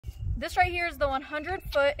This right here is the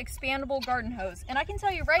 100-foot expandable garden hose. And I can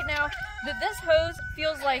tell you right now that this hose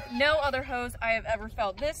feels like no other hose I have ever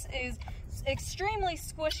felt. This is extremely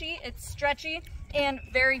squishy, it's stretchy, and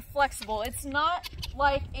very flexible. It's not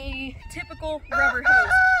like a typical rubber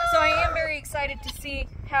hose. So I am very excited to see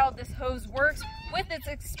how this hose works with its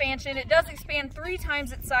expansion. It does expand 3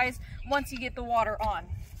 times its size once you get the water on.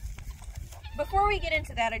 Before we get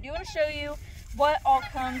into that, I do want to show you what all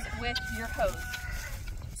comes with your hose.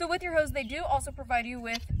 So with your hose, they do also provide you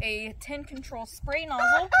with a 10 control spray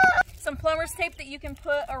nozzle, some plumber's tape that you can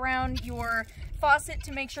put around your faucet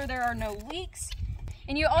to make sure there are no leaks.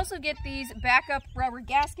 And you also get these backup rubber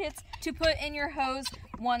gaskets to put in your hose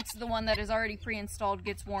once the one that is already pre-installed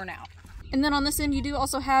gets worn out. And then on this end, you do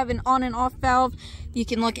also have an on and off valve. You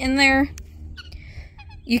can look in there.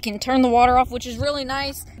 You can turn the water off, which is really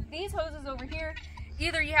nice. These hoses over here,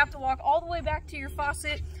 either you have to walk all the way back to your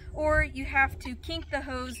faucet or you have to kink the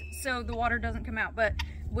hose so the water doesn't come out. But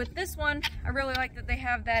with this one, I really like that they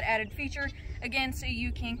have that added feature, again, so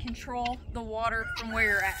you can control the water from where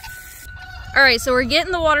you're at. All right, so we're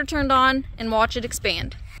getting the water turned on and watch it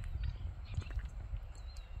expand.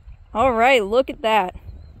 All right, look at that.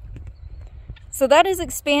 So that is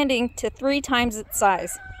expanding to 3 times its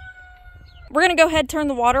size. We're gonna go ahead and turn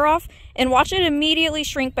the water off and watch it immediately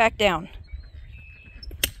shrink back down.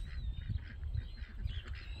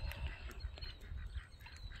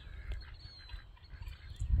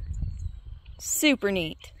 Super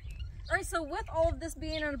neat. All right, so with all of this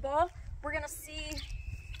being in a ball, we're gonna see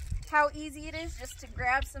how easy it is just to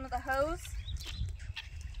grab some of the hose.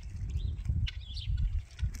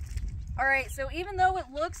 All right, so even though it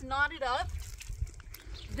looks knotted up,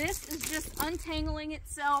 this is just untangling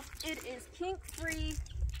itself. It is kink-free.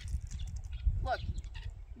 Look,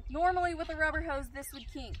 normally with a rubber hose, this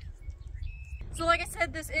would kink. So like I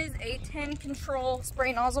said, this is a 10 control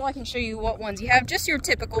spray nozzle. I can show you what ones you have, just your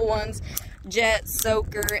typical ones, jet,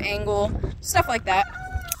 soaker, angle, stuff like that.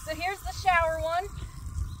 So here's the shower one.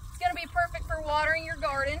 It's gonna be perfect for watering your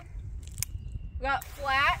garden. We got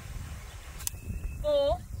flat,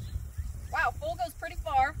 full. Wow, full goes pretty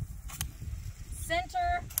far.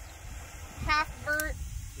 Center, half vert,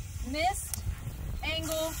 mist,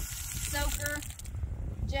 angle, soaker,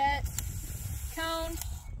 jet, cone,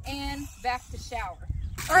 and back to shower.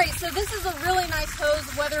 All right, so this is a really nice hose,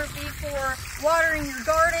 whether it be for watering your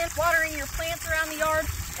garden, watering your plants around the yard,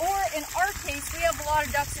 or in our case, we have a lot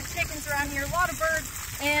of ducks and chickens around here, a lot of birds,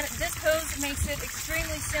 and this hose makes it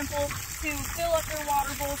extremely simple to fill up their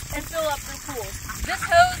water bowls and fill up their pools. This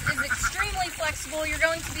hose is extremely flexible. You're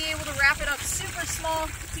going to be able to wrap it up super small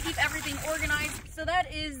to keep everything organized. So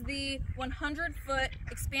that is the 100-foot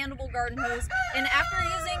expandable garden hose. And after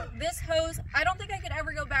using this hose, I don't think I could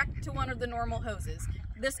ever go back to one of the normal hoses.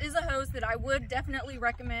 This is a hose that I would definitely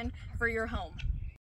recommend for your home.